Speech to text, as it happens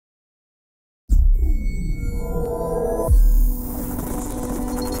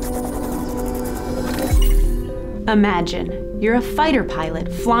Imagine you're a fighter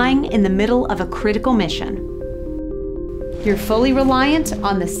pilot flying in the middle of a critical mission. You're fully reliant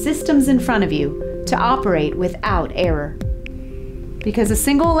on the systems in front of you to operate without error. Because a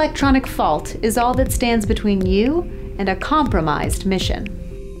single electronic fault is all that stands between you and a compromised mission.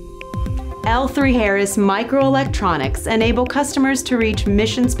 L3Harris Microelectronics enable customers to reach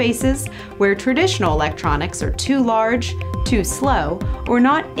mission spaces where traditional electronics are too large, too slow, or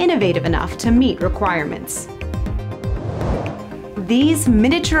not innovative enough to meet requirements. These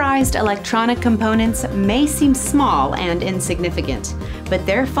miniaturized electronic components may seem small and insignificant, but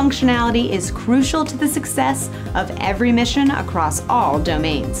their functionality is crucial to the success of every mission across all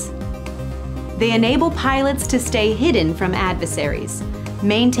domains. They enable pilots to stay hidden from adversaries,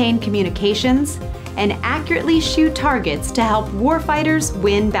 maintain communications, and accurately shoot targets to help warfighters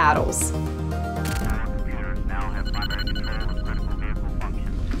win battles.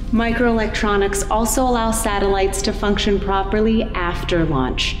 Microelectronics also allow satellites to function properly after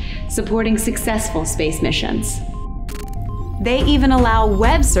launch, supporting successful space missions. They even allow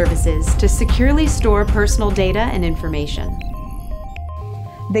web services to securely store personal data and information.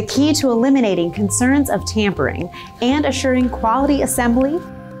 The key to eliminating concerns of tampering and assuring quality assembly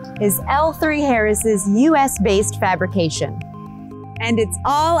is L3Harris's US-based fabrication. And it's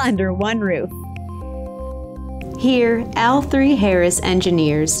all under one roof. Here, L3Harris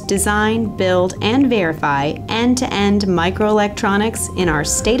engineers design, build, and verify end-to-end microelectronics in our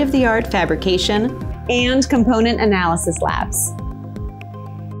state-of-the-art fabrication and component analysis labs.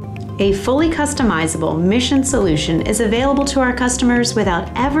 A fully customizable mission solution is available to our customers without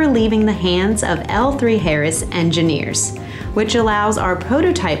ever leaving the hands of L3Harris engineers, which allows our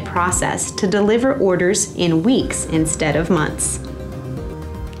prototype process to deliver orders in weeks instead of months.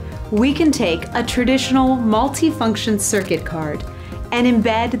 We can take a traditional multi-function circuit card and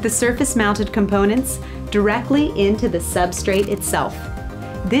embed the surface-mounted components directly into the substrate itself.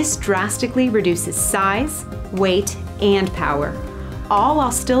 This drastically reduces size, weight, and power, all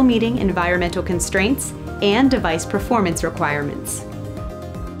while still meeting environmental constraints and device performance requirements.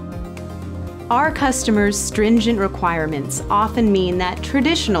 Our customers' stringent requirements often mean that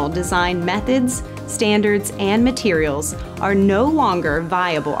traditional design methods, standards, and materials are no longer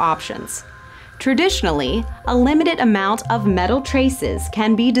viable options. Traditionally, a limited amount of metal traces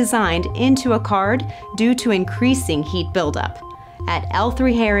can be designed into a card due to increasing heat buildup. At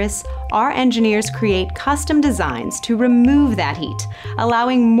L3Harris, our engineers create custom designs to remove that heat,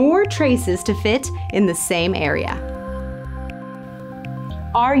 allowing more traces to fit in the same area.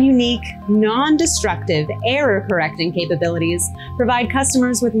 Our unique, non-destructive error-correcting capabilities provide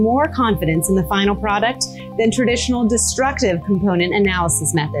customers with more confidence in the final product than traditional destructive component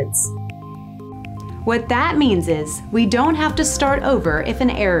analysis methods. What that means is we don't have to start over if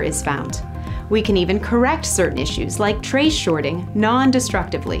an error is found. We can even correct certain issues like trace shorting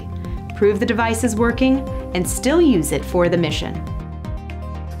non-destructively, prove the device is working, and still use it for the mission.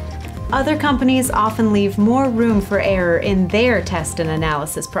 Other companies often leave more room for error in their test and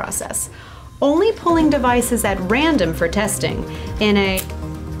analysis process, only pulling devices at random for testing in a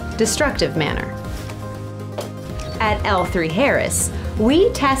destructive manner. At L3Harris, we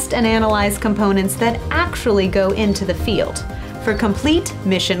test and analyze components that actually go into the field for complete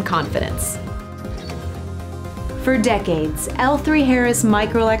mission confidence. For decades, L3Harris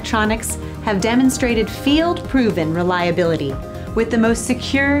Microelectronics have demonstrated field-proven reliability with the most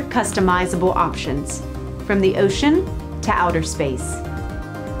secure, customizable options, from the ocean to outer space.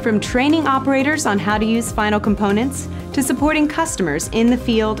 From training operators on how to use final components to supporting customers in the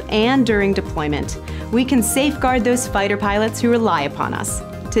field and during deployment, we can safeguard those fighter pilots who rely upon us,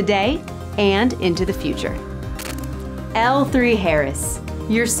 today and into the future. L3Harris,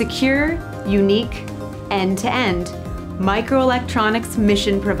 your secure, unique, end-to-end microelectronics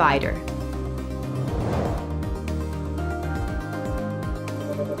mission provider.